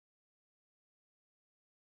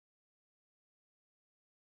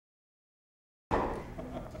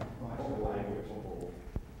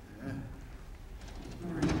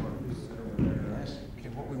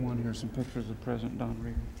Here's some pictures of President Don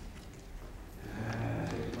Reagan. I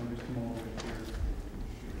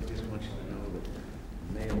just want you to know that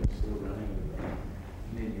the mail is still running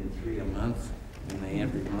 $1.3 million a month, and they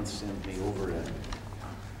every month send me over a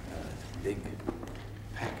big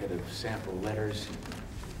packet of sample letters.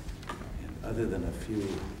 And other than a few,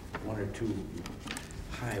 one or two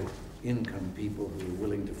high-income people who are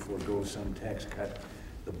willing to forego some tax cut,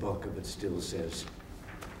 the bulk of it still says,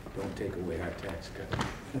 "Don't take away our tax cut."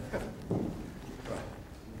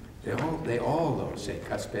 They all though say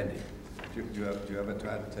cut spending. Do you ever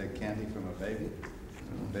try to take candy from a baby?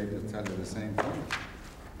 A baby will tell you the same thing.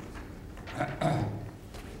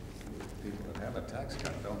 People that have a tax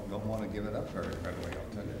cut don't want to give it up very readily,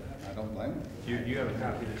 I'll tell you that. I don't blame them. Do you have a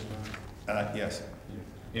copy this time? Yes.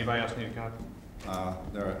 Anybody else need a copy?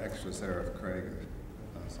 There are extras there of Craig,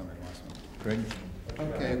 somebody wants one. Craig?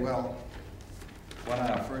 Okay, well, what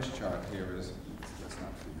our first chart here is, that's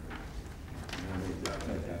not too good.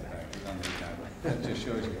 Take that back. You don't need that. That just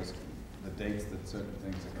shows you the dates that certain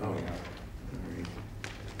things are coming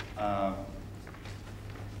up.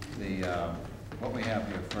 What we have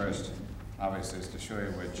here first, obviously, is to show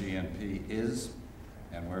you where GNP is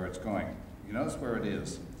and where it's going. You notice where it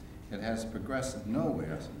is. It has progressed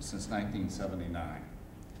nowhere since 1979.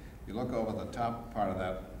 You look over the top part of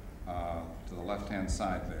that to the left-hand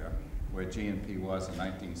side there, where GNP was in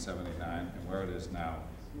 1979 and where it is now,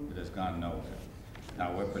 it has gone nowhere.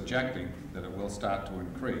 Now we're projecting that it will start to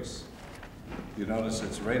increase. You notice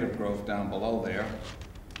its rate of growth down below there,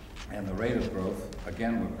 and the rate of growth,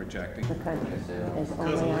 again, we're projecting. Because it's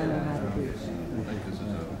only I know how to do. I think this is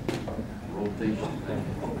a rotation thing.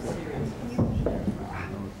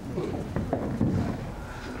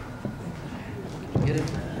 Get it?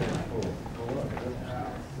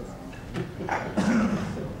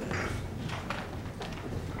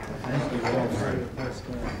 Thank you all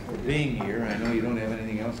for being here. I know you don't have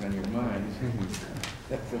anything else on your minds.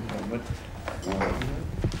 But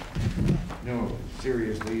no,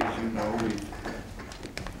 seriously, as you know, we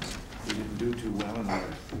didn't do too well in our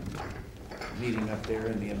meeting up there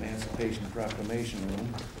in the Emancipation Proclamation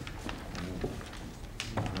room.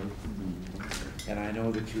 And I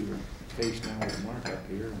know that you're faced now with Mark up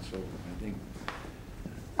here, and so I think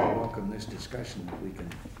I welcome this discussion that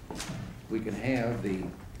we can have.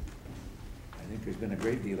 I think there's been a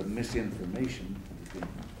great deal of misinformation that's been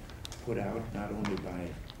put out, not only by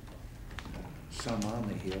some on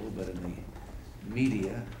the Hill, but in the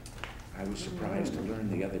media. I was surprised to learn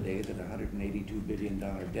the other day that a $182 billion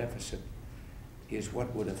deficit is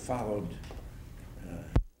what would have followed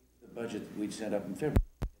the budget that we'd set up in February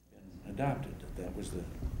and adopted. That was the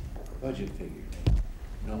budget figure.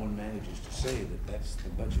 No one manages to say that that's the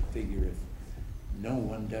budget figure if no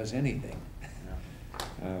one does anything.